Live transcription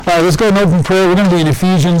All right, let's go and open prayer. We're going to be in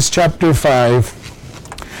Ephesians chapter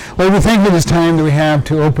 5. Lord, we thank you for this time that we have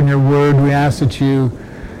to open your word. We ask that you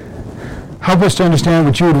help us to understand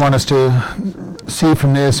what you would want us to see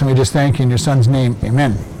from this, and we just thank you in your son's name.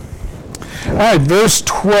 Amen. All right, verse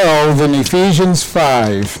 12 in Ephesians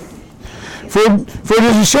 5. For it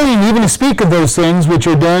is a shame even to speak of those things which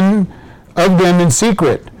are done of them in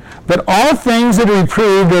secret. But all things that are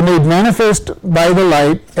reproved are made manifest by the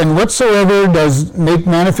light, and whatsoever does make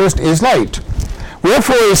manifest is light.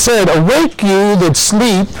 Wherefore he said, Awake you that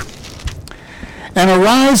sleep, and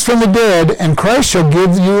arise from the dead, and Christ shall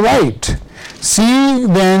give you light. See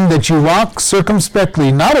then that you walk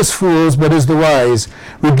circumspectly, not as fools, but as the wise,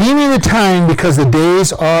 redeeming the time, because the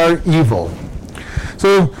days are evil.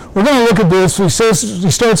 So we're going to look at this.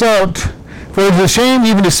 He starts out, for it is a shame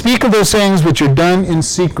even to speak of those things which are done in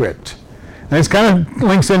secret. And this kind of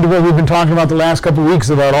links into what we've been talking about the last couple of weeks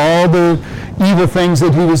about all the evil things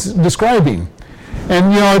that he was describing.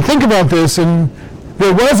 And, think about this, and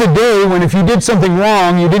there was a day when if you did something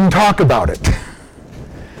wrong, you didn't talk about it.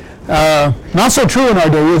 Not so true in our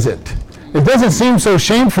day, is it? It doesn't seem so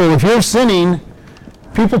shameful. If you're sinning,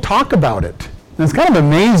 people talk about it. And it's kind of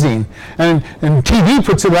amazing. And TV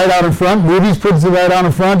puts it right out in front. Movies puts it right out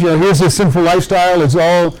in front. Here's this sinful lifestyle. It's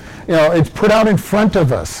all, it's put out in front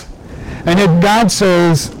of us. And yet God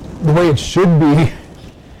says the way it should be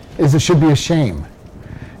is it should be a shame.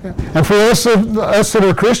 And for us that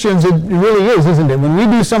are Christians, it really is, isn't it? When we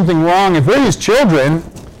do something wrong, if we're his children,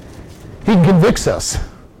 he convicts us.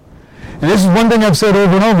 And this is one thing I've said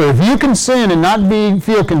over and over. If you can sin and not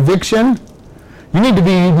feel conviction, you need to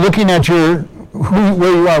be looking at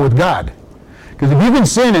where you are with God. Because if you can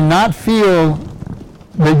sin and not feel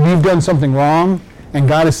that you've done something wrong, and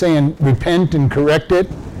God is saying repent and correct it,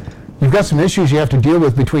 you've got some issues you have to deal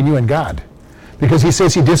with between you and God. Because he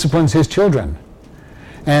says he disciplines his children.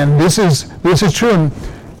 And this is true. And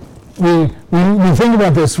we think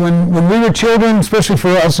about this. When we were children, especially for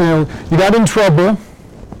us, you got in trouble,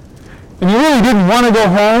 and you really didn't want to go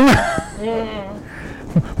home.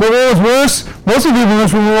 But what was worse, most of you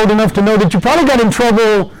were old enough to know that you probably got in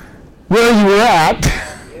trouble where you were at.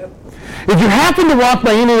 Yep. If you happened to walk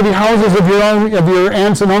by any of the houses of your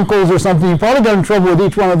aunts and uncles or something, you probably got in trouble with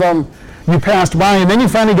each one of them you passed by, and then you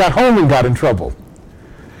finally got home and got in trouble.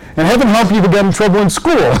 And heaven help you if you got in trouble in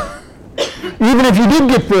school. Even if you did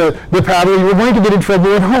get the paddle, you were going to get in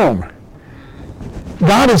trouble at home.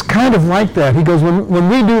 God is kind of like that. He goes, when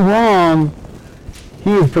we do wrong,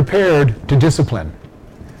 he is prepared to discipline.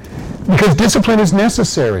 Because discipline is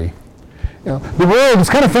necessary. The world, it's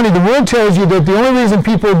kind of funny, the world tells you that the only reason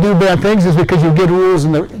people do bad things is because you give rules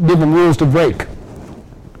and give them rules to break.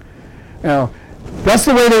 That's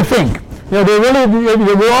the way they think.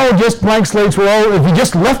 We're all just blank slates. If you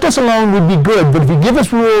just left us alone, we'd be good. But if you give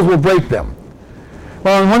us rules, we'll break them.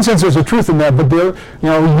 Well, in one sense, there's a truth in that. But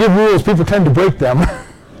you give rules, people tend to break them.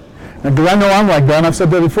 Because I know I'm like that, and I've said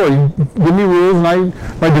that before. You give me rules, and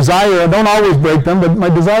my desire, I don't always break them, but my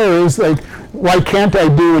desire is like, why can't I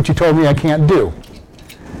do what you told me I can't do?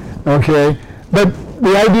 Okay? But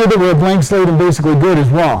the idea that we're a blank slate and basically good is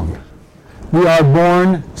wrong. We are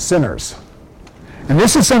born sinners. And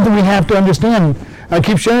this is something we have to understand. I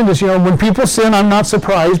keep sharing this, when people sin, I'm not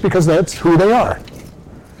surprised because that's who they are.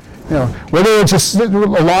 Whether it's a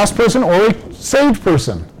lost person or a saved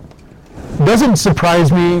person. It doesn't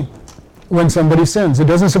surprise me when somebody sins. It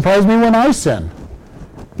doesn't surprise me when I sin.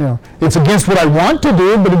 It's against what I want to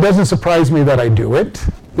do, but it doesn't surprise me that I do it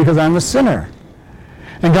because I'm a sinner.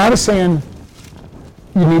 And God is saying,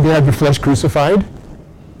 you need to have your flesh crucified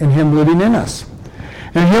and him living in us.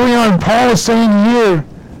 And here we are, and Paul is saying here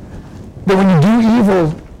that when you do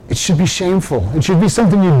evil, it should be shameful. It should be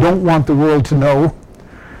something you don't want the world to know.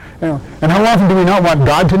 And how often do we not want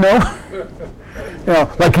God to know?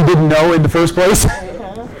 Like he didn't know in the first place.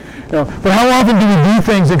 But how often do we do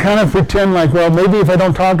things and kind of pretend like, well, maybe if I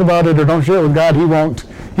don't talk about it or don't share it with God, he won't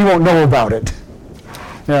know about it.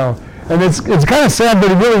 And it's kind of sad,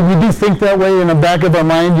 but we do think that way in the back of our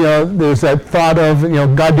mind. There's that thought of,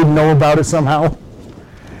 God didn't know about it somehow.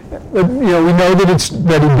 But, we know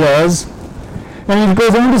that he does. And he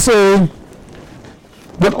goes on to say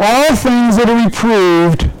that all things that are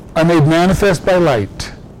reproved are made manifest by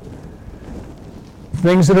light.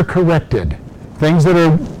 Things that are corrected. Things that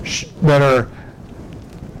are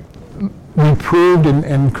reproved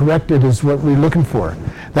and corrected is what we're looking for.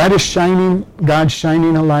 That is God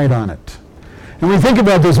shining a light on it. And we think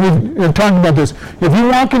about this, we've talked about this. If you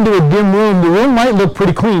walk into a dim room, the room might look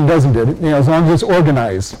pretty clean, doesn't it? As long as it's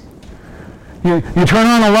organized. You turn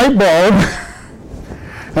on a light bulb,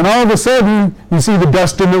 and all of a sudden you see the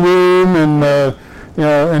dust in the room, and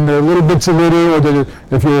and the little bits of litter, or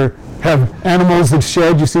if you have animals that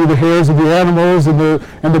shed, you see the hairs of the animals, and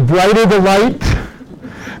the brighter the light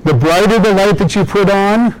that you put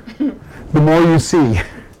on, the more you see.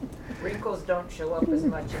 Wrinkles don't show up as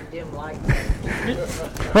much in dim light.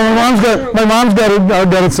 Well, my mom's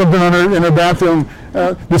got something in her bathroom.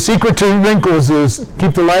 The secret to wrinkles is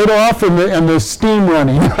keep the light off and the steam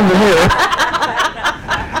running on the mirror.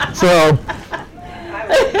 So,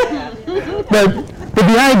 but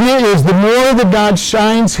the idea is the more that God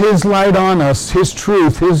shines His light on us, His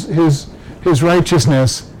truth, His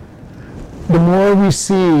righteousness, the more we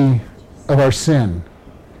see of our sin.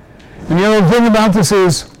 And the thing about this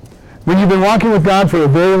is, when you've been walking with God for a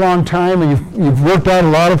very long time and you've worked out a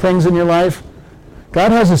lot of things in your life,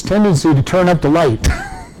 God has this tendency to turn up the light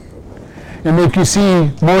and make you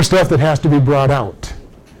see more stuff that has to be brought out.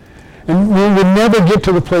 And we would never get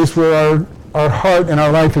to the place where our heart and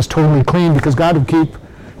our life is totally clean, because God will keep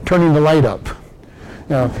turning the light up.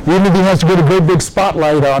 Even if He has to put a great big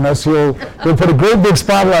spotlight on us, He'll put a great big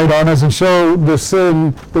spotlight on us and show the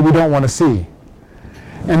sin that we don't want to see.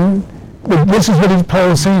 And this is what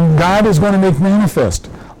Paul is saying. God is going to make manifest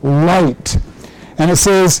light. And it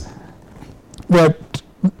says that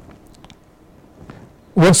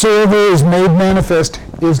whatsoever is made manifest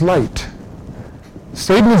is light.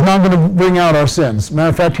 Satan is not going to bring out our sins. Matter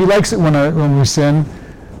of fact, he likes it when we sin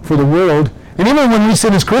for the world. And even when we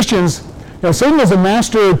sin as Christians, Satan is a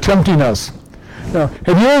master of tempting us. Have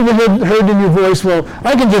you ever heard in your voice, well,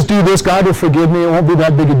 I can just do this, God will forgive me, it won't be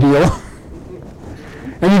that big a deal.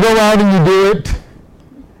 And you go out and you do it,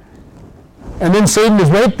 and then Satan is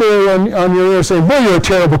right there on your ear saying, boy, you're a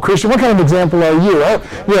terrible Christian. What kind of example are you?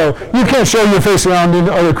 You can't show your face around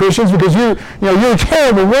to other Christians because you're a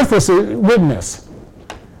terrible, worthless witness.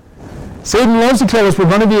 Satan loves to tell us we're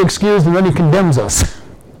going to be excused, and then he condemns us.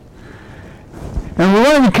 And we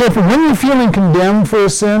want to be careful. When you're feeling condemned for a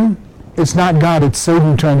sin, it's not God, it's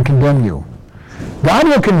Satan trying to condemn you. God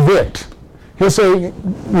will convict. He'll say,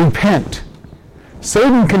 repent.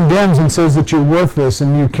 Satan condemns and says that you're worthless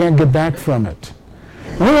and you can't get back from it.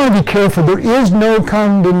 And we want to be careful. There is no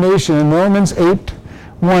condemnation. In Romans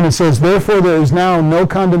 8:1 it says, therefore there is now no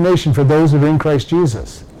condemnation for those that are in Christ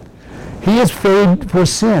Jesus. He has paid for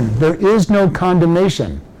sin. There is no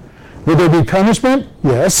condemnation. Will there be punishment?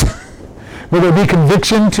 Yes. Will there be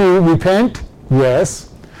conviction to repent?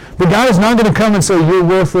 Yes. But God is not going to come and say, you're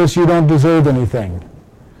worthless, you don't deserve anything.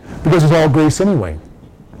 Because it's all grace anyway.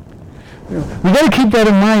 We've got to keep that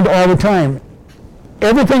in mind all the time.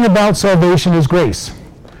 Everything about salvation is grace.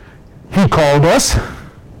 He called us.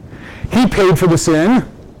 He paid for the sin.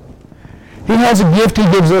 He has a gift He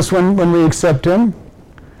gives us when we accept Him.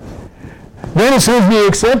 Then as soon as we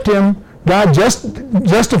accept Him, God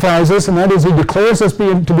justifies us, and that is He declares us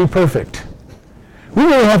to be perfect. We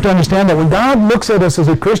really have to understand that when God looks at us as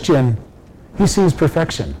a Christian, He sees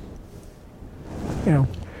perfection.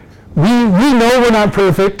 We know we're not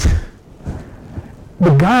perfect,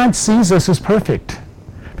 but God sees us as perfect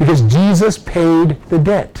because Jesus paid the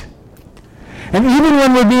debt. And even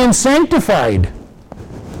when we're being sanctified,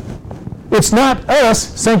 it's not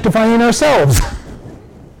us sanctifying ourselves.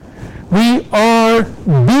 We are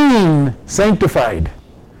being sanctified.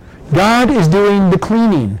 God is doing the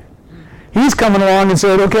cleaning. He's coming along and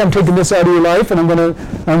saying, okay, I'm taking this out of your life and I'm going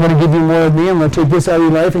to give you more of me. I'm going to take this out of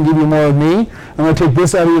your life and give you more of me. I'm going to take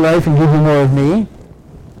this out of your life and give you more of me.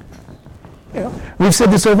 We've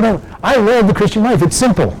said this over and over. I love the Christian life. It's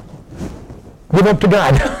simple. Give up to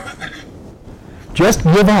God. Just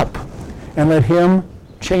give up and let Him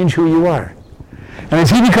change who you are. And as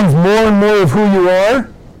He becomes more and more of who you are,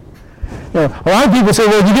 a lot of people say,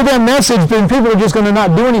 well, if you give that message, then people are just going to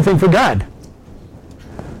not do anything for God.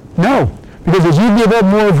 No, because as you give up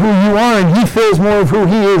more of who you are and He fills more of who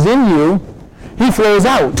He is in you, He flows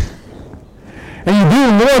out. And you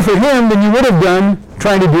do more for Him than you would have done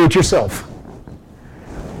trying to do it yourself.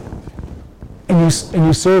 And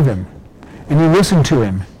you serve Him, and you listen to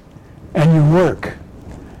Him, and you work.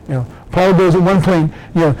 Paul goes at one point,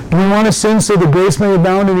 do we want to sin so that grace may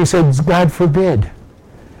abound? And he said, God forbid.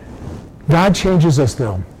 God changes us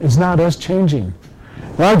though. It's not us changing.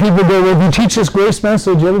 A lot of people go, well, if you teach this grace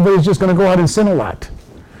message, everybody's just going to go out and sin a lot.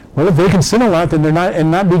 Well, if they can sin a lot, then they're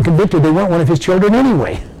not being convicted. They weren't one of His children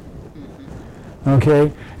anyway.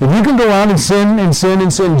 Okay? If you can go out and sin and sin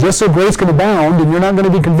and sin just so grace can abound and you're not going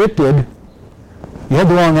to be convicted, you have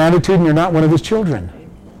the wrong attitude and you're not one of His children.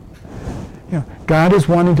 God is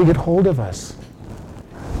wanting to get hold of us.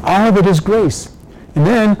 All of it is grace. And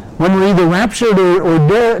then, when we're either raptured or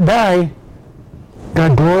die,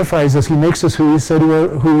 God glorifies us. He makes us who He said we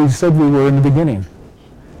were in the beginning.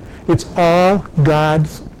 It's all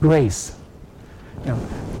God's grace.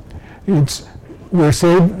 We're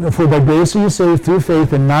saved, for by grace are you saved through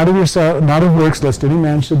faith, and not of yourself, not of works, lest any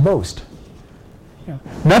man should boast.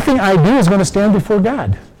 Nothing I do is going to stand before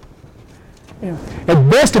God. At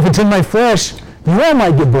best, if it's in my flesh, I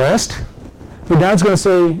might get blessed, but God's going to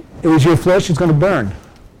say, it was your flesh, it's going to burn.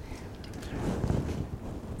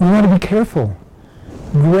 We want to be careful.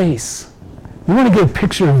 Grace. We want to get a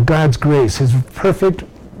picture of God's grace, His perfect,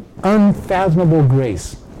 unfathomable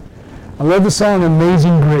grace. I love the song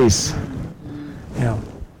Amazing Grace.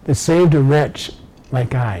 That saved a wretch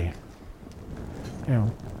like I.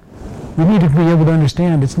 We need to be able to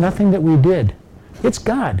understand it's nothing that we did. It's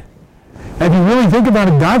God. And if you really think about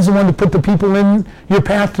it, God's the one that put the people in your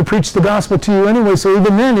path to preach the gospel to you anyway, so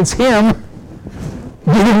even then it's Him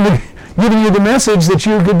giving you the message that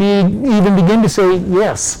you could even begin to say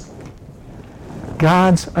yes.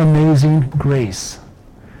 God's amazing grace.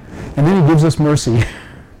 And then He gives us mercy.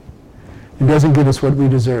 He doesn't give us what we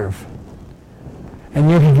deserve. And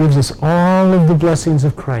yet He gives us all of the blessings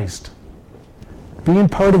of Christ. Being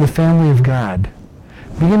part of the family of God.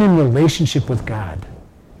 Being in relationship with God.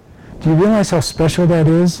 Do you realize how special that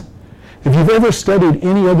is? If you've ever studied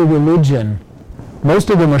any other religion, most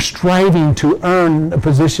of them are striving to earn a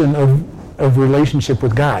position of relationship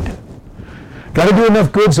with God. Got to do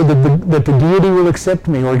enough good so that the deity will accept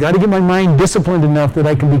me, or got to get my mind disciplined enough that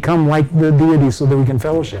I can become like the deity so that we can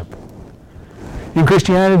fellowship. In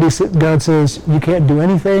Christianity, God says, you can't do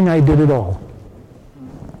anything, I did it all.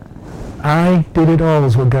 I did it all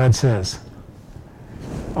is what God says.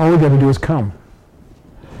 All we got to do is come.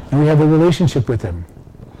 And we have a relationship with Him.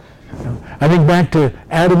 I think back to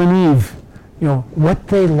Adam and Eve, what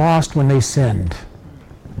they lost when they sinned.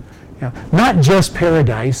 Not just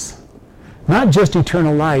paradise, not just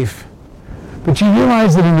eternal life, but you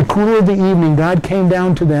realize that in the cool of the evening, God came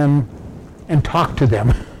down to them and talked to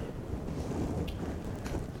them.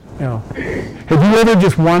 Have you ever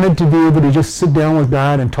just wanted to be able to just sit down with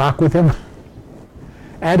God and talk with Him?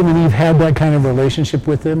 Adam and Eve had that kind of relationship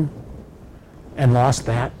with Him and lost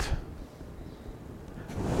that.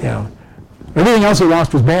 Everything else they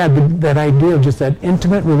lost was bad, but that idea of just that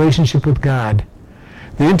intimate relationship with God,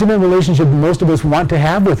 the intimate relationship most of us want to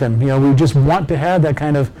have with Him. We just want to have that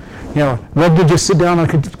kind of, love to just sit down on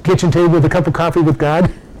a kitchen table with a cup of coffee with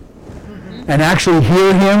God and actually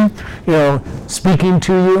hear Him, speaking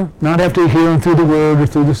to you. Not have to hear Him through the Word or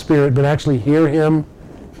through the Spirit, but actually hear Him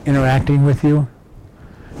interacting with you.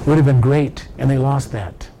 It would have been great, and they lost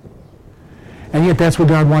that. And yet that's what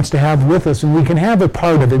God wants to have with us, and we can have a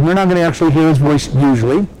part of it. We're not going to actually hear His voice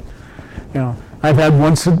usually. I've had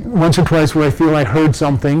once or twice where I feel I heard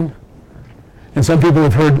something, and some people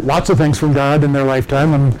have heard lots of things from God in their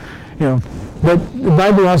lifetime, and but the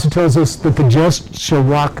Bible also tells us that the just shall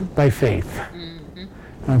walk by faith.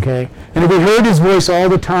 Okay, and if we heard His voice all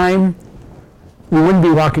the time, we wouldn't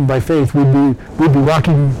be walking by faith. We'd be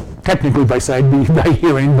walking technically by sight, by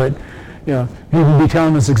hearing, but He would be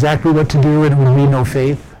telling us exactly what to do, and it would be no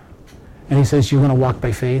faith. And He says, you're going to walk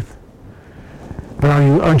by faith. But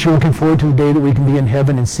aren't you looking forward to the day that we can be in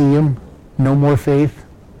heaven and see Him? No more faith.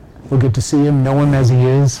 We'll get to see Him, know Him as He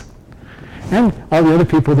is. And all the other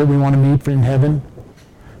people that we want to meet in heaven.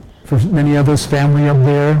 For many of us, family up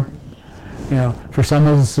there. For some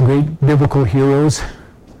of us, the great biblical heroes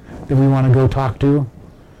that we want to go talk to.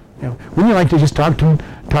 Wouldn't you like to just talk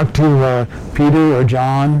to Peter or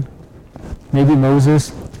John? Maybe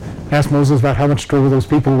Moses. Ask Moses about how much trouble those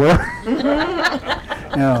people were.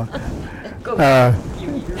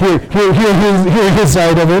 Hear his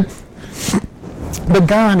side of it. But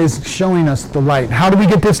God is showing us the light. How do we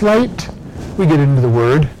get this light? We get into the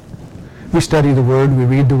Word. We study the Word. We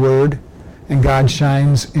read the Word. And God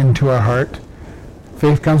shines into our heart.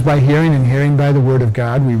 Faith comes by hearing, and hearing by the Word of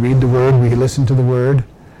God. We read the Word. We listen to the Word.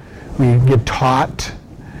 We get taught.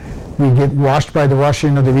 We get washed by the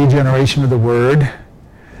washing of the regeneration of the Word.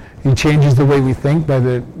 He changes the way we think by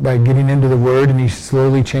getting into the Word, and He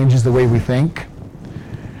slowly changes the way we think.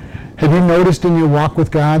 Have you noticed in your walk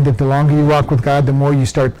with God that the longer you walk with God, the more you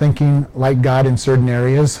start thinking like God in certain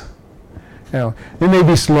areas? It may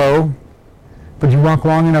be slow, but you walk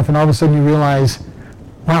long enough, and all of a sudden you realize,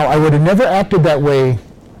 wow, I would have never acted that way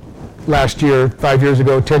last year, 5 years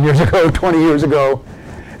ago, 10 years ago, 20 years ago.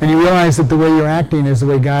 And you realize that the way you're acting is the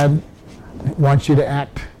way God wants you to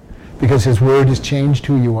act, because His Word has changed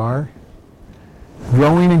who you are.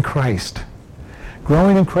 Growing in Christ.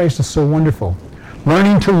 Growing in Christ is so wonderful.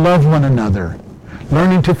 Learning to love one another.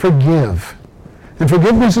 Learning to forgive. And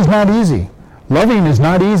forgiveness is not easy. Loving is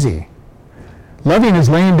not easy. Loving is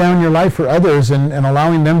laying down your life for others and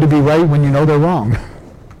allowing them to be right when you know they're wrong.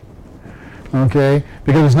 Okay?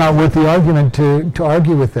 Because it's not worth the argument to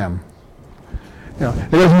argue with them. You know,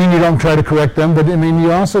 it doesn't mean you don't try to correct them, but I mean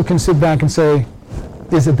you also can sit back and say,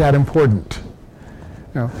 is it that important?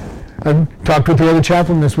 You know, I talked with the other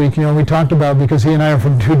chaplain this week, you know, we talked about, because he and I are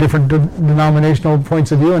from two different denominational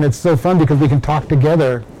points of view, and it's so fun because we can talk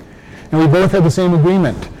together, and we both have the same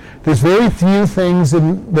agreement. There's very few things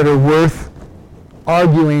that are worth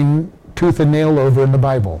arguing tooth and nail over in the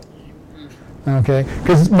Bible. Okay?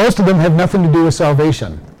 Because most of them have nothing to do with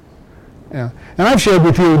salvation. Yeah. And I've shared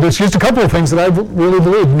with you, there's just a couple of things that I really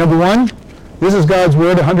believe. Number one, this is God's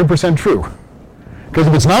word 100% true. Because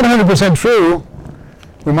if it's not 100% true,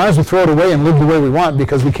 we might as well throw it away and live the way we want,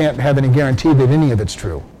 because we can't have any guarantee that any of it's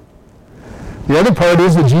true. The other part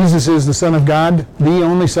is that Jesus is the Son of God, the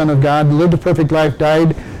only Son of God, lived a perfect life,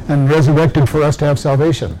 died, and resurrected for us to have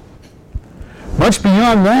salvation. Much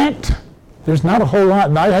beyond that, there's not a whole lot.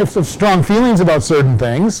 And I have some strong feelings about certain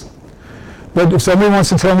things, but if somebody wants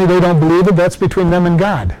to tell me they don't believe it, that's between them and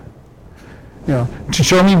God. You know, to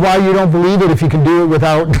show me why you don't believe it if you can do it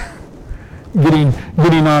without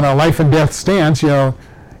getting on a life and death stance. You know,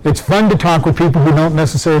 it's fun to talk with people who don't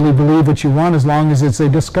necessarily believe what you want, as long as it's a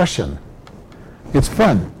discussion. It's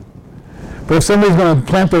fun. But if somebody's going to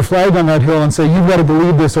plant their flag on that hill and say, you've got to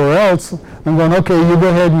believe this or else, I'm going, okay, you go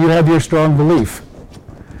ahead and you have your strong belief.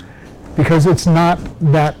 Because it's not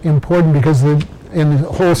that important, because in the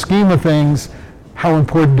whole scheme of things, how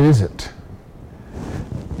important is it?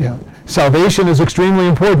 You know, salvation is extremely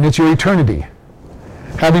important. It's your eternity.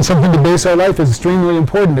 Having something to base our life is extremely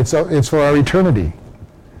important. It's for our eternity.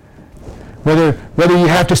 Whether you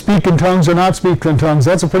have to speak in tongues or not speak in tongues,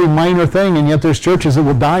 that's a pretty minor thing, and yet there's churches that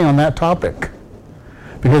will die on that topic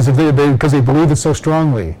because they believe it so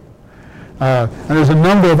strongly. And there's a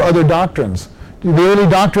number of other doctrines. The early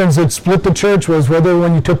doctrines that split the church was whether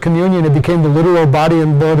when you took communion it became the literal body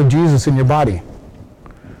and blood of Jesus in your body.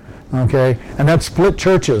 Okay? And that split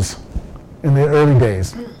churches in the early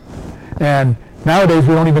days. And nowadays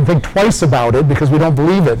we don't even think twice about it because we don't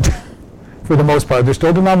believe it. For the most part. There's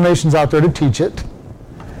still denominations out there to teach it.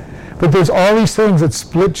 But there's all these things that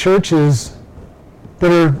split churches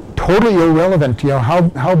that are totally irrelevant. You know,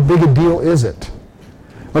 how big a deal is it?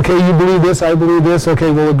 Okay, you believe this, I believe this.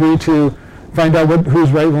 Okay, we'll agree to find out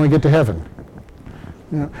who's right when we get to heaven.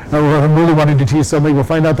 You know, I'm really wanting to tease somebody. We'll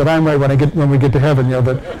find out that I'm right when we get to heaven. You know,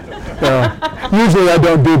 but usually I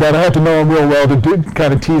don't do that. I have to know them real well to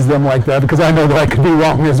kind of tease them like that, because I know that I could be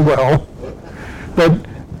wrong as well. But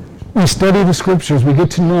we study the scriptures, we get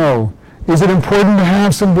to know. Is it important to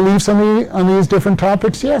have some beliefs on these different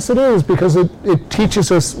topics? Yes, it is, because it teaches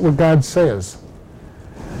us what God says.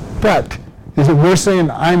 But is it worth saying,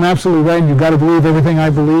 I'm absolutely right and you've got to believe everything I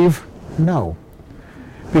believe? No.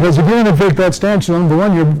 Because if you're going to take that stance, number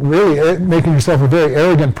one, you're really making yourself a very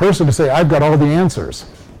arrogant person to say, I've got all the answers.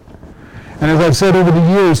 And as I've said over the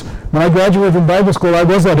years, when I graduated from Bible school, I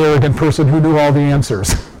was that arrogant person who knew all the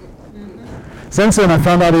answers. Since then, I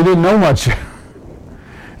found out I didn't know much.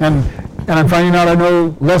 And I'm finding out I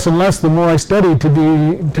know less and less the more I study to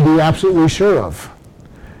be absolutely sure of.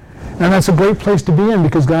 And that's a great place to be in,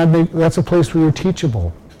 because that's a place where you're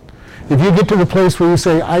teachable. If you get to the place where you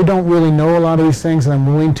say, I don't really know a lot of these things and I'm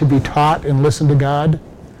willing to be taught and listen to God,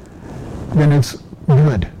 then it's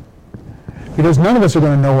good. Because none of us are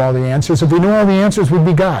going to know all the answers. If we knew all the answers, we'd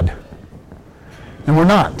be God. And we're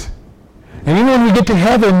not. And even when we get to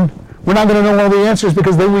heaven, we're not going to know all the answers,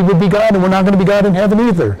 because then we would be God, and we're not going to be God in heaven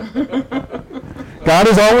either. God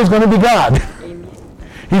is always going to be God.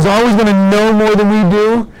 He's always going to know more than we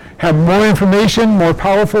do, have more information, more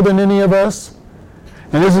powerful than any of us.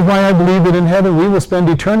 And this is why I believe that in heaven we will spend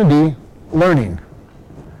eternity learning.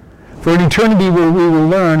 For an eternity where we will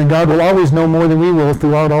learn, and God will always know more than we will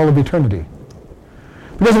throughout all of eternity.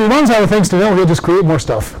 Because if he runs out of things to know, he'll just create more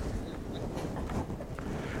stuff.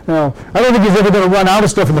 Now, I don't think he's ever going to run out of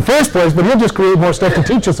stuff in the first place, but he'll just create more stuff to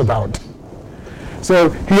teach us about. So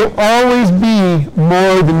he'll always be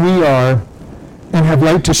more than we are and have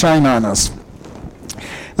light to shine on us.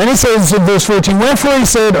 Then he says in verse 14, wherefore he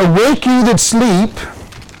said, awake you that sleep,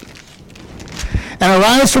 and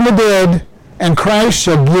arise from the dead, and Christ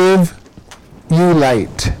shall give you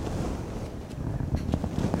light.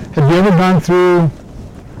 Have you ever gone through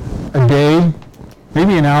a day,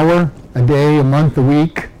 maybe an hour, a day, a month, a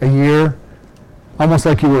week, a year, almost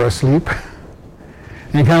like you were asleep?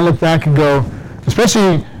 And you kind of look back and go,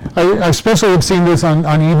 I especially have seen this on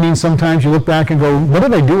evenings sometimes, you look back and go, what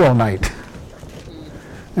did I do all night?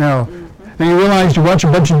 You know, and you realize you watch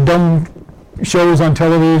a bunch of dumb shows on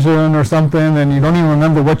television or something, and you don't even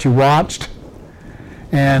remember what you watched,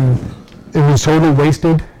 and it was totally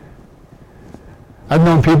wasted. I've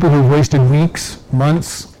known people who've wasted weeks,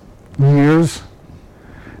 months, years.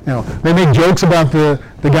 They make jokes about the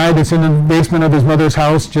guy that's in the basement of his mother's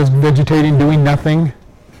house, just vegetating, doing nothing,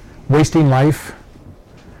 wasting life.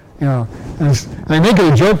 And they make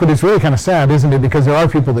it a joke, but it's really kind of sad, isn't it? Because there are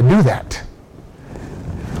people that do that.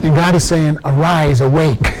 And God is saying, arise,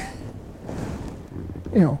 awake.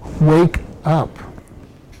 Wake up.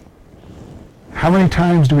 How many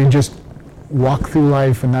times do we just walk through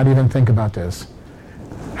life and not even think about this?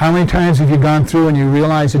 How many times have you gone through and you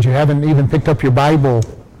realize that you haven't even picked up your Bible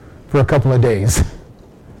for a couple of days?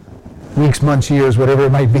 Weeks, months, years, whatever it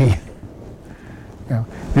might be.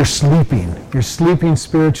 You're sleeping. You're sleeping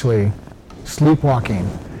spiritually, sleepwalking.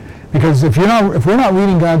 Because if we're not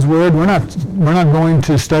reading God's Word, we're not going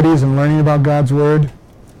to studies and learning about God's Word,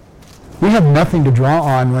 we have nothing to draw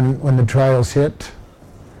on when the trials hit.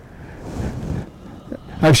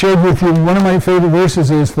 I've shared with you, one of my favorite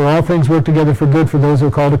verses is, for all things work together for good for those who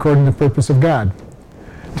are called according to the purpose of God.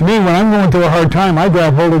 To me, when I'm going through a hard time, I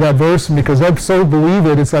grab hold of that verse, and because I so believe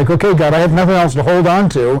it, it's like, okay, God, I have nothing else to hold on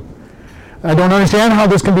to. I don't understand how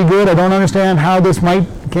this can be good. I don't understand how this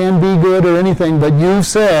can be good or anything, but you've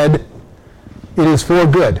said it is for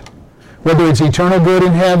good. Whether it's eternal good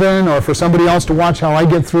in heaven or for somebody else to watch how I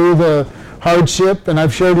get through the hardship, and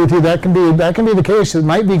I've shared with you that can be the case. It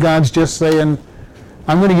might be God's just saying,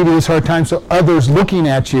 I'm going to give you this hard time so others looking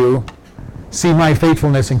at you see my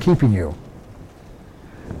faithfulness in keeping you.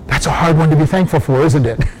 That's a hard one to be thankful for, isn't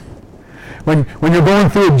it? When you're going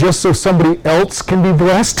through it just so somebody else can be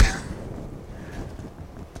blessed.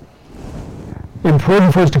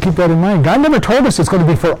 Important for us to keep that in mind. God never told us it's going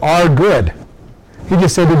to be for our good. He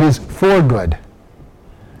just said it is for good.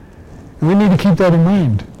 And we need to keep that in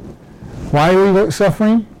mind. Why are we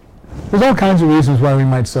suffering? There's all kinds of reasons why we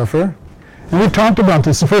might suffer. And we've talked about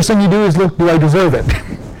this. The first thing you do is look, do I deserve it?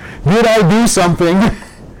 Did I do something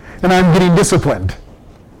and I'm getting disciplined?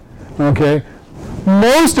 Okay?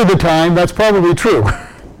 Most of the time, that's probably true.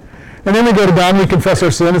 And then we go to God and we confess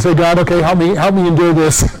our sin and say, God, okay, help me endure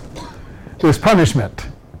this punishment.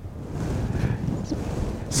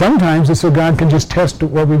 Sometimes it's so God can just test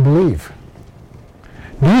what we believe.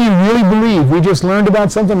 Do you really believe? We just learned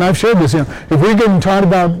about something, and I've shared this. If we're getting taught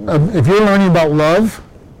about, if you're learning about love,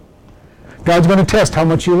 God's going to test how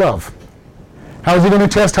much you love. How is He going to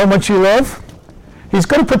test how much you love? He's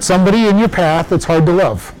going to put somebody in your path that's hard to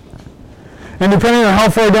love. And depending on how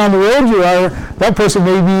far down the road you are, that person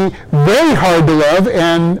may be very hard to love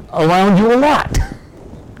and around you a lot.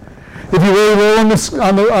 If you're really low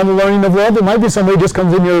on the learning of love, it might be somebody who just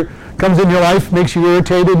comes in your life, makes you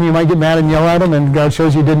irritated, and you might get mad and yell at them, and God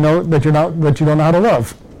shows you didn't know that you don't know how to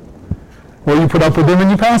love. Or you put up with them and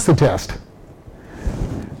you pass the test.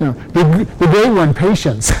 The great one,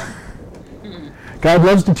 patience. God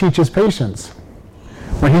loves to teach us patience.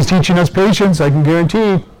 When He's teaching us patience, I can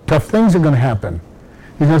guarantee tough things are going to happen.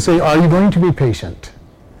 He's going to say, are you going to be patient?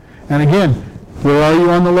 And again, where are you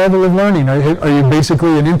on the level of learning? Are you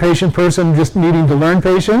basically an impatient person just needing to learn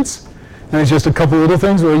patience? And it's just a couple little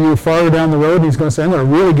things, or are you farther down the road and He's going to say, I'm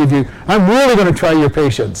really going to try your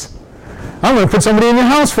patience. I'm going to put somebody in your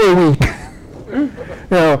house for a week.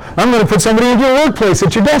 I'm going to put somebody in your workplace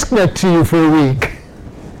at your desk next to you for a week.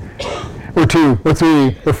 Or 2, or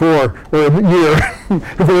 3, or 4, or a year,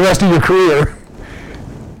 for the rest of your career.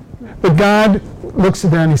 But God looks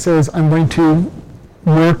at that and He says, I'm going to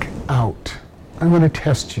work out. I'm going to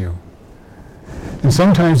test you. And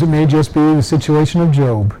sometimes it may just be the situation of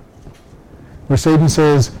Job, where Satan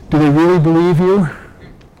says, do they really believe you?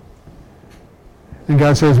 And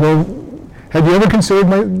God says, well, have you ever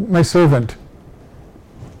considered my servant?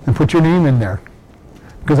 And put your name in there.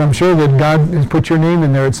 Because I'm sure that God has put your name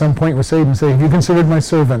in there at some point with Satan and say, have you considered my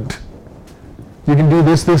servant? You can do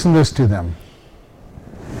this, this, and this to them.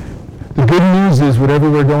 The good news is whatever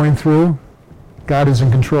we're going through, God is in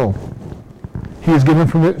control. He has given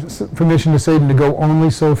permission to Satan to go only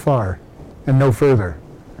so far and no further.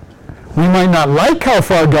 We might not like how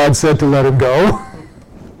far God said to let him go,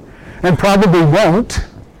 and probably won't,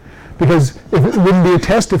 because it wouldn't be a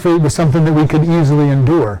test if it was something that we could easily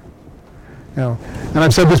endure. And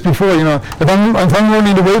I've said this before, if I'm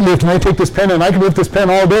learning to weightlift and I take this pen and I can lift this pen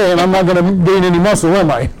all day and I'm not going to gain any muscle, am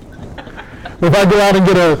I? If I go out and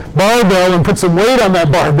get a barbell and put some weight on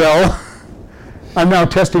that barbell, I'm now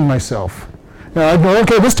testing myself. I go,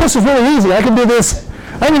 okay, this test is really easy. I can do this.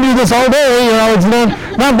 I can do this all day. It's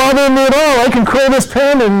not bothering me at all. I can curl this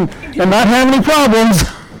pen and not have any problems.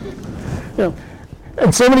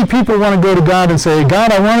 And so many people want to go to God and say,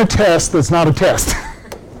 God, I want a test that's not a test.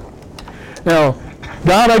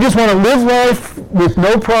 God, I just want to live life with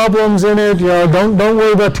no problems in it. Don't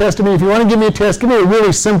worry about testing me. If you want to give me a test, give me a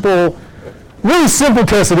really simple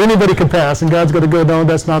test that anybody could pass. And God's going to go, no,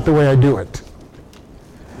 that's not the way I do it.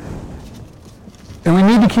 And we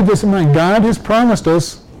need to keep this in mind. God has promised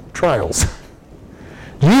us trials.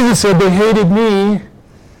 Jesus said, they hated me,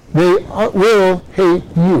 they will hate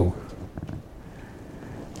you.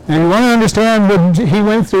 And you want to understand what he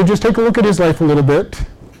went through, just take a look at his life a little bit.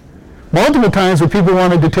 Multiple times where people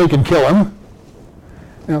wanted to take and kill him.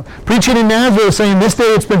 Preaching in Nazareth saying, this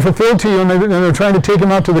day it's been fulfilled to you, and they're trying to take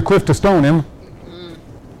him out to the cliff to stone him.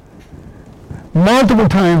 Multiple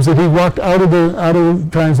times that he walked out of the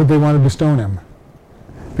times that they wanted to stone him.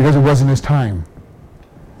 Because it wasn't his time.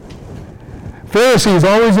 Pharisees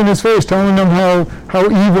always in his face telling him how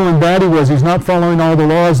evil and bad he was. He's not following all the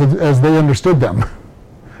laws as they understood them.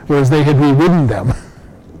 Whereas they had rewritten them.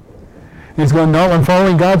 And he's going, no, I'm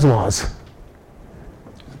following God's laws.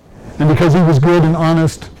 And because he was good and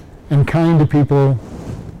honest and kind to people,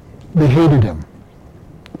 they hated him.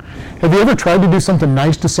 Have you ever tried to do something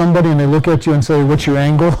nice to somebody and they look at you and say, what's your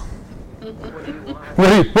angle? What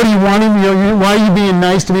are you wanting? Why are you being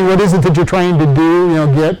nice to me? What is it that you're trying to do?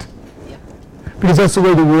 Get? Because that's the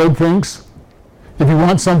way the world thinks. If you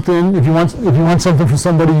want something from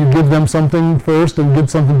somebody, you give them something first and get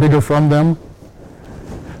something bigger from them.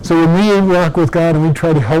 So when we walk with God and we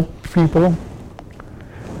try to help people,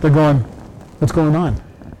 they're going, what's going on?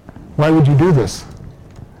 Why would you do this?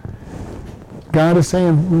 God is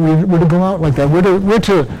saying we're to go out like that.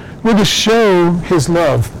 We're to show his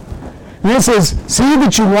love. And it says, see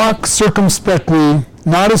that you walk circumspectly,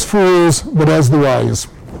 not as fools, but as the wise.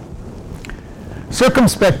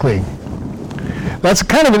 Circumspectly. That's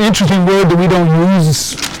kind of an interesting word that we don't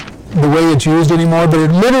use the way it's used anymore, but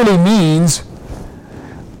it literally means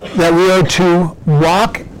that we are to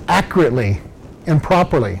walk accurately and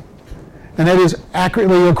properly. And that is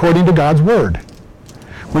accurately according to God's word.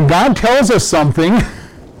 When God tells us something,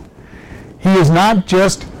 he is not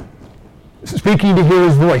just speaking to hear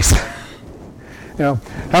his voice.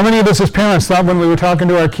 How many of us as parents thought when we were talking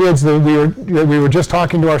to our kids that we were just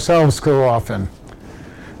talking to ourselves so often?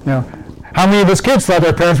 How many of us kids thought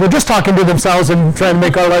their parents were just talking to themselves and trying to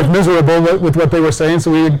make our life miserable with what they were saying,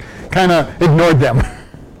 so we kind of ignored them.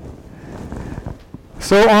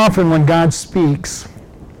 So often when God speaks,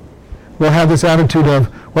 we'll have this attitude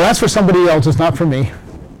of, well, that's for somebody else, it's not for me.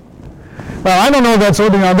 Well, I don't know if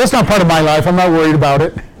that's not part of my life, I'm not worried about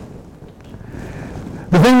it.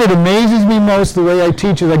 The thing that amazes me most, the way I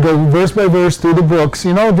teach is I go verse by verse through the books.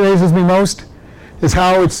 You know what amazes me most? Is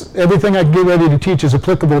how everything I get ready to teach is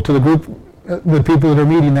applicable to the group, the people that are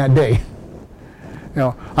meeting that day.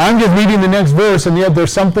 I'm just reading the next verse, and yet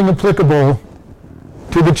there's something applicable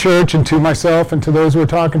to the church and to myself and to those we're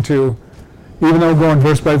talking to, even though we're going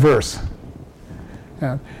verse by verse.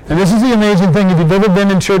 And this is the amazing thing. If you've ever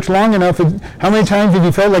been in church long enough, how many times have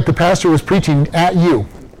you felt like the pastor was preaching at you?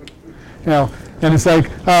 And it's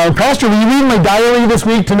like, Pastor, will you read my diary this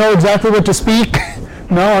week to know exactly what to speak?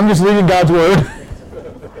 No, I'm just reading God's word.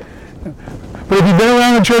 But if you've been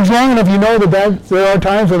around the church long enough, you know that there are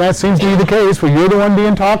times when that seems to be the case, where you're the one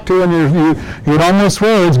being talked to, and you would almost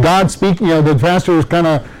swear it's God speaking. The pastor is kind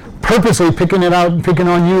of purposely picking it out and picking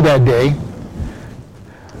on you that day.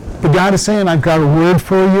 But God is saying, I've got a word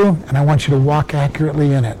for you, and I want you to walk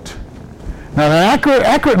accurately in it. Now, the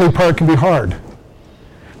accurately part can be hard,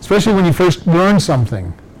 especially when you first learn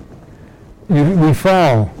something. We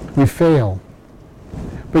fall, we fail.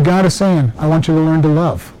 But God is saying, I want you to learn to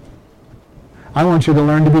love. I want you to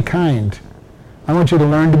learn to be kind. I want you to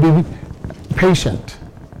learn to be patient.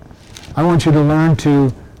 I want you to learn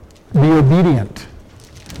to be obedient.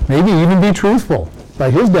 Maybe even be truthful, by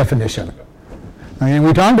his definition.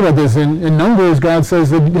 We talked about this. In Numbers, God says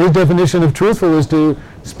that his definition of truthful is to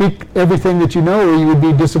speak everything that you know, or you would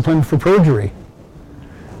be disciplined for perjury.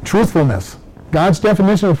 Truthfulness. God's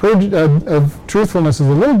definition of truthfulness is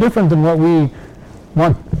a little different than what we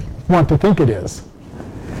want to think it is.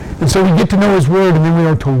 And so we get to know his word, and then we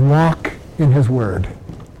are to walk in his word.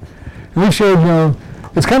 And we showed,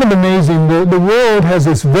 it's kind of amazing. The world has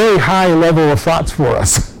this very high level of thoughts for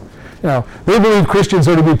us. They believe Christians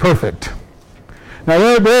are to be perfect. Now,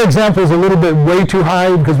 their example is a little bit way too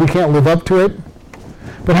high because we can't live up to it.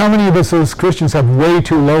 But how many of us as Christians have way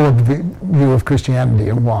too low a view of Christianity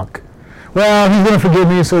and walk? Well, he's going to forgive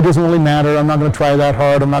me, so it doesn't really matter. I'm not going to try that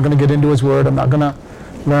hard. I'm not going to get into his word. I'm not going to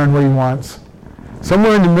learn what he wants.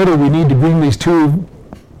 Somewhere in the middle, we need to bring these two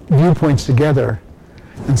viewpoints together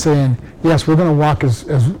and saying, yes, we're going to walk as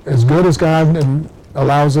good as God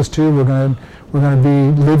allows us to. We're going to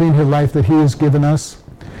be living the life that he has given us.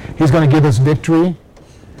 He's going to give us victory.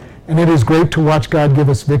 And it is great to watch God give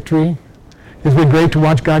us victory. It's been great to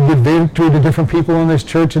watch God give victory to different people in this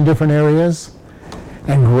church in different areas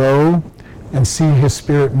and grow and see His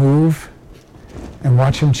Spirit move and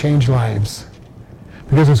watch Him change lives.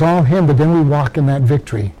 Because it's all Him, but then we walk in that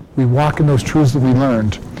victory. We walk in those truths that we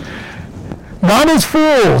learned. Not as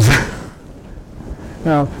fools.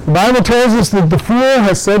 Now, the Bible tells us that the fool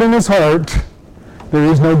has said in his heart, there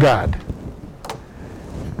is no God.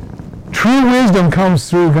 True wisdom comes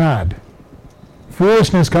through God.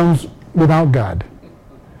 Foolishness comes without God.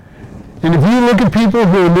 And if you look at people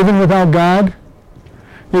who are living without God,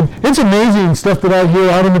 it's amazing stuff that I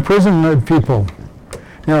hear out in the prison of people.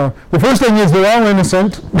 You know, the first thing is they're all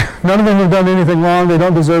innocent. None of them have done anything wrong. They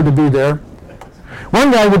don't deserve to be there.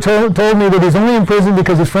 One guy told me that he's only in prison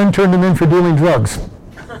because his friend turned him in for dealing drugs.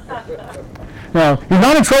 Now, he's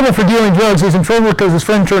not in trouble for dealing drugs. He's in trouble because his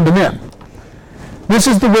friend turned him in. This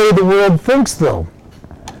is the way the world thinks, though.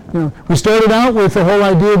 You know, we started out with the whole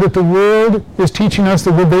idea that the world is teaching us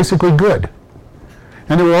that we're basically good.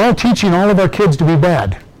 And that we're all teaching all of our kids to be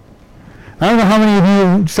bad. I don't know how many of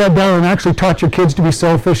you sat down and actually taught your kids to be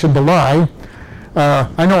selfish and to lie.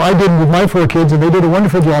 I know I did with my 4 kids, and they did a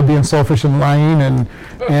wonderful job being selfish and lying and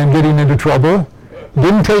getting into trouble.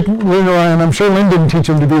 Didn't take, you know, and I'm sure Lynn didn't teach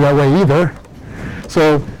them to be that way either.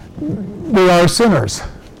 So they are sinners.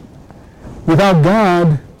 Without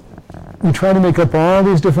God, we try to make up all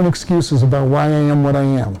these different excuses about why I am what I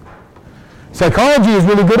am. Psychology is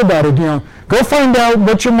really good about it. You know, go find out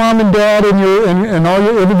what your mom and dad and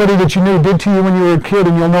everybody that you knew did to you when you were a kid,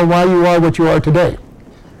 and you'll know why you are what you are today.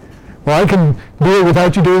 Well, I can do it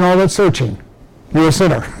without you doing all that searching. You're a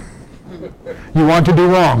sinner. You want to do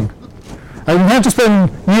wrong. I don't have to spend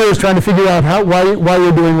years trying to figure out why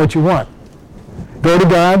you're doing what you want. Go to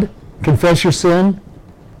God, confess your sin,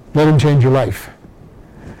 let Him change your life.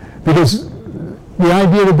 Because the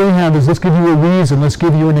idea that they have is, let's give you a reason, let's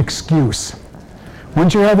give you an excuse.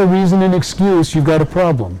 Once you have a reason and excuse, you've got a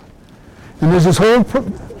problem. And there's this whole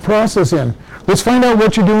process in. Let's find out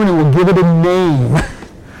what you're doing and we'll give it a name.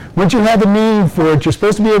 Once you have a name for it, you're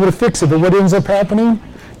supposed to be able to fix it, but what ends up happening?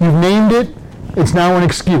 You've named it, it's now an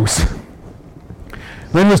excuse.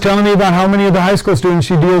 Lynn was telling me about how many of the high school students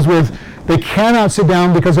she deals with, they cannot sit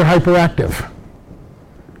down because they're hyperactive.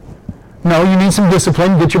 No, you need some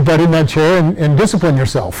discipline. Get your butt in that chair and discipline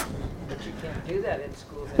yourself. But you can't do that in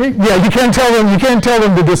school. Yeah, you can't tell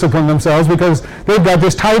them to discipline themselves because they've got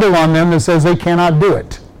this title on them that says they cannot do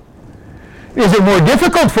it. Is it more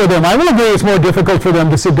difficult for them? I will agree it's more difficult for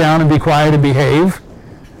them to sit down and be quiet and behave.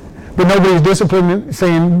 But nobody's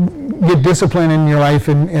saying get discipline in your life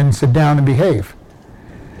and sit down and behave.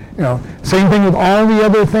 You know, same thing with all the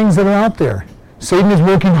other things that are out there. Satan is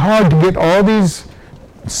working hard to get all these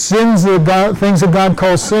sins things that God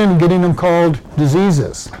calls sin, getting them called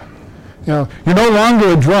diseases. You know, you're no longer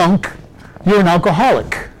a drunk, you're an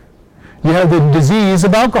alcoholic. You have the disease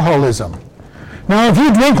of alcoholism. Now, if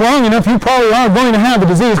you drink long enough, you probably are going to have a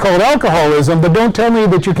disease called alcoholism, but don't tell me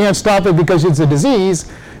that you can't stop it because it's a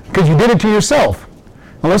disease, because you did it to yourself.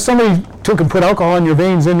 Unless somebody took and put alcohol in your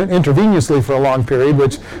veins intravenously for a long period,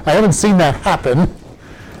 which I haven't seen that happen.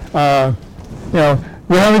 You know,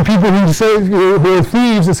 we're having people who are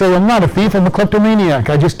thieves and say, I'm not a thief, I'm a kleptomaniac.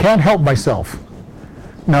 I just can't help myself.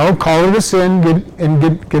 No, call it a sin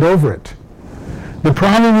and get over it. The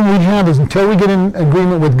problem we have is until we get in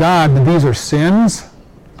agreement with God that these are sins,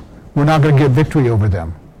 we're not going to get victory over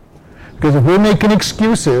them. Because if we're making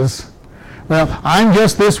excuses, well, I'm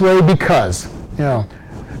just this way because, my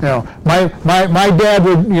dad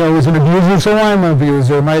was an abuser, so I'm an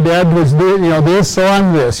abuser. My dad was this, so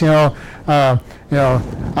I'm this. I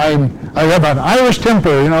have an Irish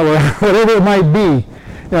temper, whatever it might be.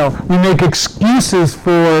 We make excuses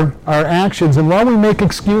for our actions, and while we make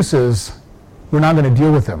excuses, we're not going to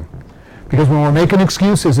deal with them. Because when we're making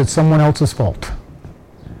excuses, it's someone else's fault.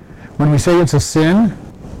 When we say it's a sin,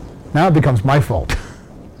 now it becomes my fault.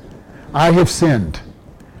 I have sinned.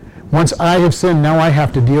 Once I have sinned, now I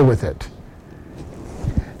have to deal with it.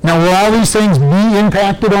 Now, will all these things be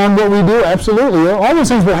impacted on what we do? Absolutely. All these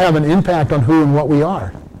things will have an impact on who and what we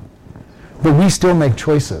are. But we still make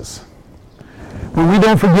choices. When we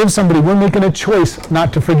don't forgive somebody, we're making a choice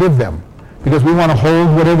not to forgive them because we want to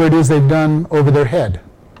hold whatever it is they've done over their head.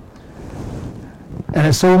 And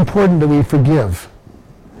it's so important that we forgive.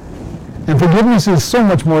 And forgiveness is so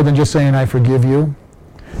much more than just saying, I forgive you.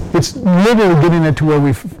 It's literally getting it to where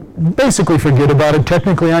we basically forget about it.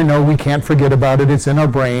 Technically, I know we can't forget about it. It's in our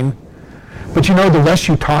brain. But the less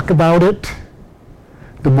you talk about it,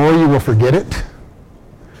 the more you will forget it.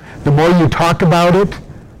 The more you talk about it,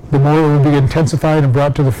 the more it will be intensified and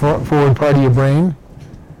brought to the forward part of your brain.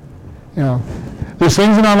 You know, there's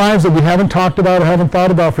things in our lives that we haven't talked about or haven't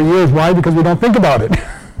thought about for years. Why? Because we don't think about it.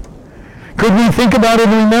 Could we think about it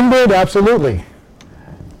and remember it? Absolutely.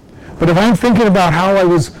 But if I'm thinking about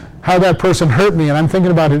how that person hurt me, and I'm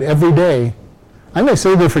thinking about it every day, I may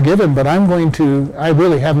say they're forgiven, but I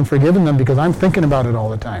really haven't forgiven them because I'm thinking about it all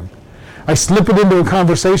the time. I slip it into a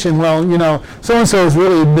conversation, well, so-and-so is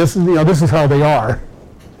really, this is how they are.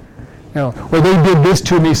 Or they did this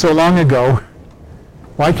to me so long ago.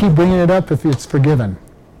 Why keep bringing it up if it's forgiven?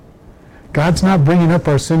 God's not bringing up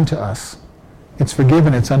our sin to us. It's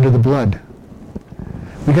forgiven. It's under the blood.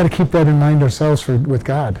 We got to keep that in mind ourselves with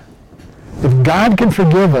God. If God can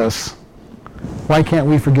forgive us, why can't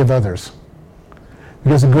we forgive others?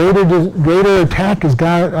 Because the greater attack is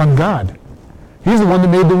on God. He's the one that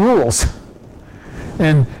made the rules.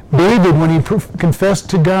 And David, when he confessed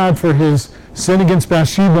to God for his sin against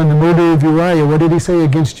Bathsheba and the murder of Uriah, what did he say?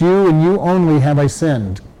 Against you and you only have I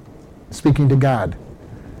sinned. Speaking to God.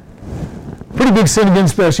 Pretty big sin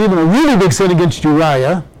against Bathsheba, and a really big sin against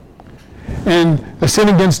Uriah, and a sin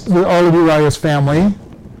against all of Uriah's family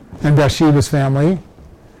and Bathsheba's family.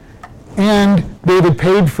 And David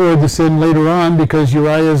paid for the sin later on because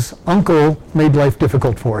Uriah's uncle made life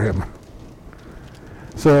difficult for him.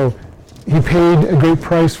 So he paid a great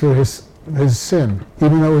price for his sin,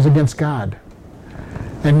 even though it was against God.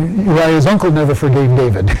 And Uriah's uncle never forgave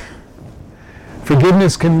David.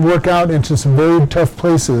 Forgiveness can work out into some very tough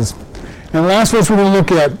places. And the last verse we're going to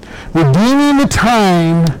look at, redeeming the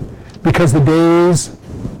time because the days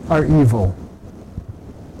are evil.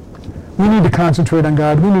 We need to concentrate on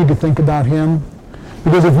God. We need to think about Him.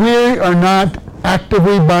 Because if we are not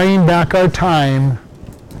actively buying back our time,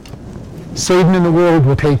 Satan and the world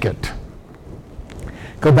will take it.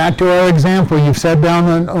 Go back to our example. You've sat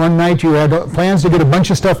down one night, you had plans to get a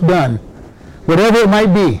bunch of stuff done. Whatever it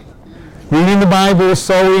might be. Reading the Bible,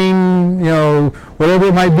 sewing, whatever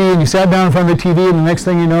it might be, and you sat down in front of the TV, and the next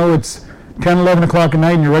thing you know, it's 10, 11 o'clock at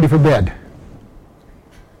night, and you're ready for bed.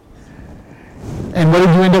 And what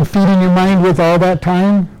did you end up feeding your mind with all that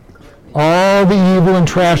time? All the evil and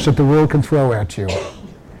trash that the world can throw at you.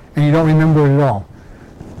 And you don't remember it at all.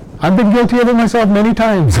 I've been guilty of it myself many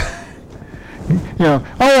times.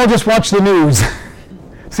 I'll just watch the news.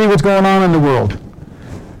 See what's going on in the world.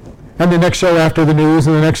 And the next show after the news,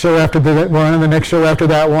 and the next show after that one, and the next show after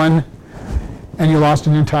that one. And you lost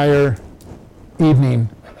an entire evening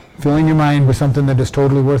filling your mind with something that is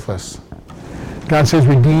totally worthless. God says,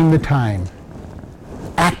 redeem the time.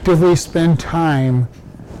 Actively spend time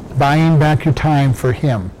buying back your time for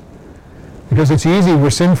Him. Because it's easy.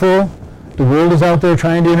 We're sinful. The world is out there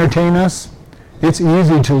trying to entertain us. It's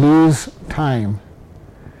easy to lose time,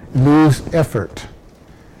 lose effort.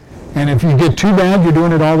 And if you get too bad, you're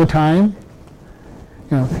doing it all the time.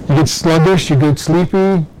 You get sluggish, you get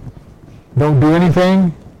sleepy, don't do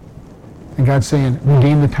anything. And God's saying,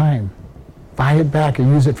 redeem the time. Buy it back and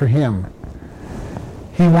use it for Him.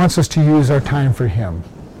 He wants us to use our time for Him.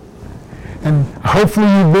 And hopefully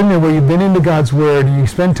you've been there where you've been into God's Word and you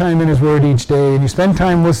spend time in His Word each day and you spend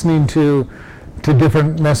time listening to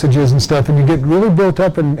different messages and stuff, and you get really built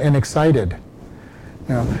up and excited.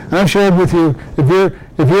 And I've shared with you,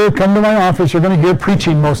 if you come to my office, you're going to hear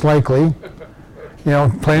preaching most likely,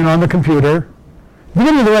 playing on the computer. If you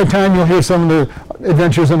get to the right time, you'll hear some of the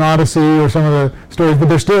adventures in Odyssey or some of the stories, but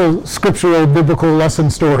they're still scriptural, biblical lesson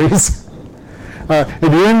stories. If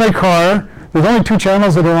you're in my car, there's only 2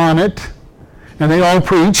 channels that are on it, and they all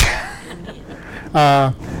preach.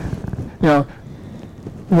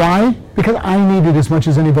 Why? Because I need it as much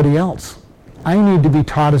as anybody else. I need to be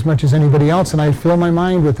taught as much as anybody else, and I fill my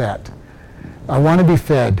mind with that. I want to be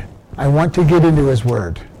fed. I want to get into His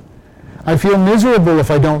Word. I feel miserable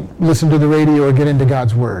if I don't listen to the radio or get into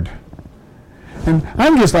God's Word. And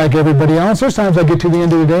I'm just like everybody else. There's times I get to the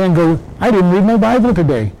end of the day and go, I didn't read my Bible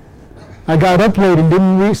today. I got up late and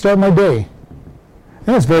didn't restart my day.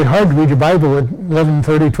 And it's very hard to read your Bible at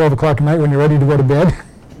 11:30, 12 o'clock at night when you're ready to go to bed.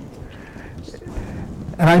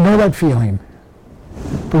 And I know that feeling.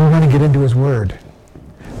 But we want to get into His Word.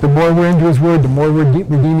 The more we're into His Word, the more we're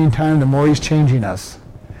redeeming time, the more He's changing us.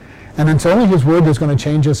 And it's only His Word that's going to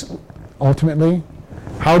change us ultimately.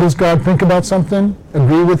 How does God think about something?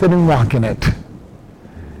 Agree with it and walk in it.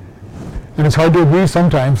 And it's hard to agree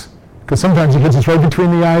sometimes, because sometimes He hits us right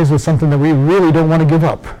between the eyes with something that we really don't want to give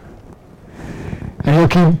up.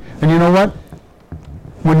 And and you know what?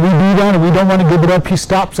 When we do that and we don't want to give it up, He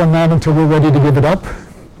stops on that until we're ready to give it up.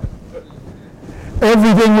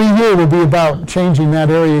 Everything we hear will be about changing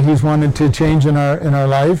that area He's wanted to change in our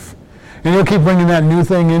life. And He'll keep bringing that new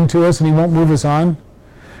thing into us, and He won't move us on.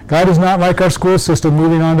 God is not like our school system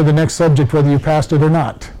moving on to the next subject whether you passed it or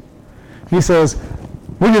not. He says,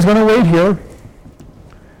 we're just going to wait here.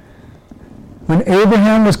 When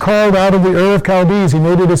Abraham was called out of the Ur of Chaldees, he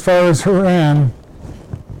made it as far as Haran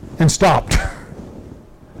and stopped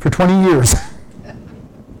for 20 years.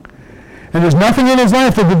 And there's nothing in his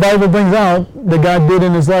life that the Bible brings out that God did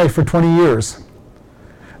in his life for 20 years.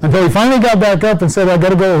 Until he finally got back up and said, I got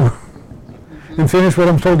to go and finish what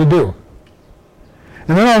I'm told to do.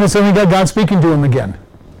 And then all of a sudden he got God speaking to him again.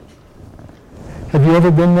 Have you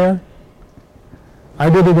ever been there? I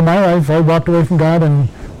did it in my life. I walked away from God and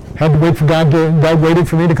had to wait for God waited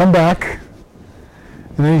for me to come back.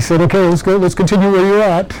 And then he said, okay, let's continue where you're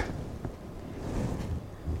at.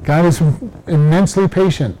 God is immensely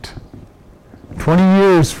patient. 20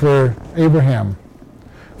 years for Abraham.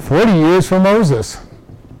 40 years for Moses.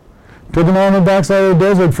 Took him on the backside of the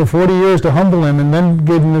desert for 40 years to humble him, and then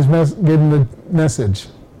gave him the message.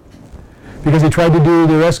 Because he tried to do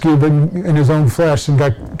the rescue but in his own flesh and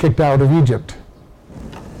got kicked out of Egypt.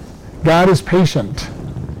 God is patient.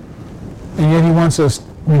 And yet he wants us to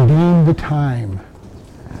redeem the time.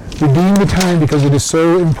 Redeem the time because it is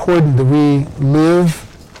so important that we live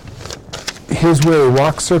his way,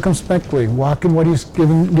 walk circumspectly, walk in what he's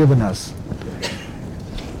given us,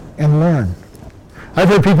 and learn. I've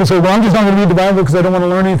heard people say, well, I'm just not going to read the Bible because I don't want to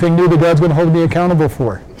learn anything new that God's going to hold me accountable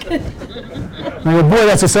for. And I go, boy,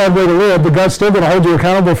 that's a sad way to live, but God's still going to hold you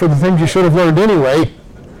accountable for the things you should have learned anyway.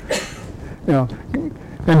 You know,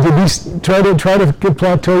 and to try to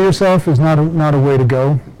plateau yourself is not a way to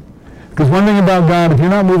go. Because one thing about God, if you're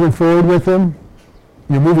not moving forward with him,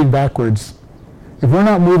 you're moving backwards. If we're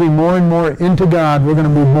not moving more and more into God, we're going to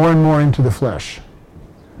move more and more into the flesh.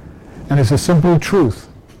 And it's a simple truth.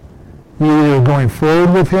 We're either going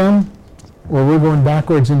forward with him, or we're going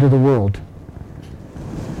backwards into the world.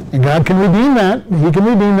 And God can redeem that. He can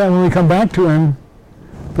redeem that when we come back to him.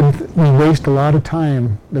 But we waste a lot of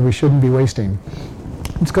time that we shouldn't be wasting.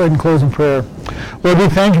 Let's go ahead and close in prayer. Lord, we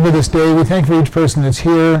thank you for this day. We thank you for each person that's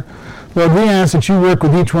here. Lord, we ask that you work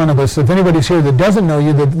with each one of us. If anybody's here that doesn't know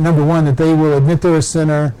you, that number one, that they will admit they're a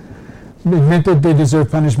sinner, admit that they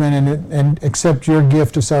deserve punishment, and accept your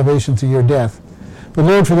gift of salvation through your death. But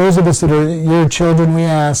Lord, for those of us that are your children, we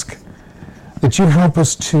ask that you help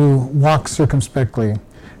us to walk circumspectly.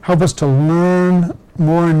 Help us to learn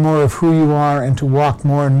more and more of who you are and to walk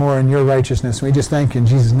more and more in your righteousness. We just thank you in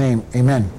Jesus' name. Amen.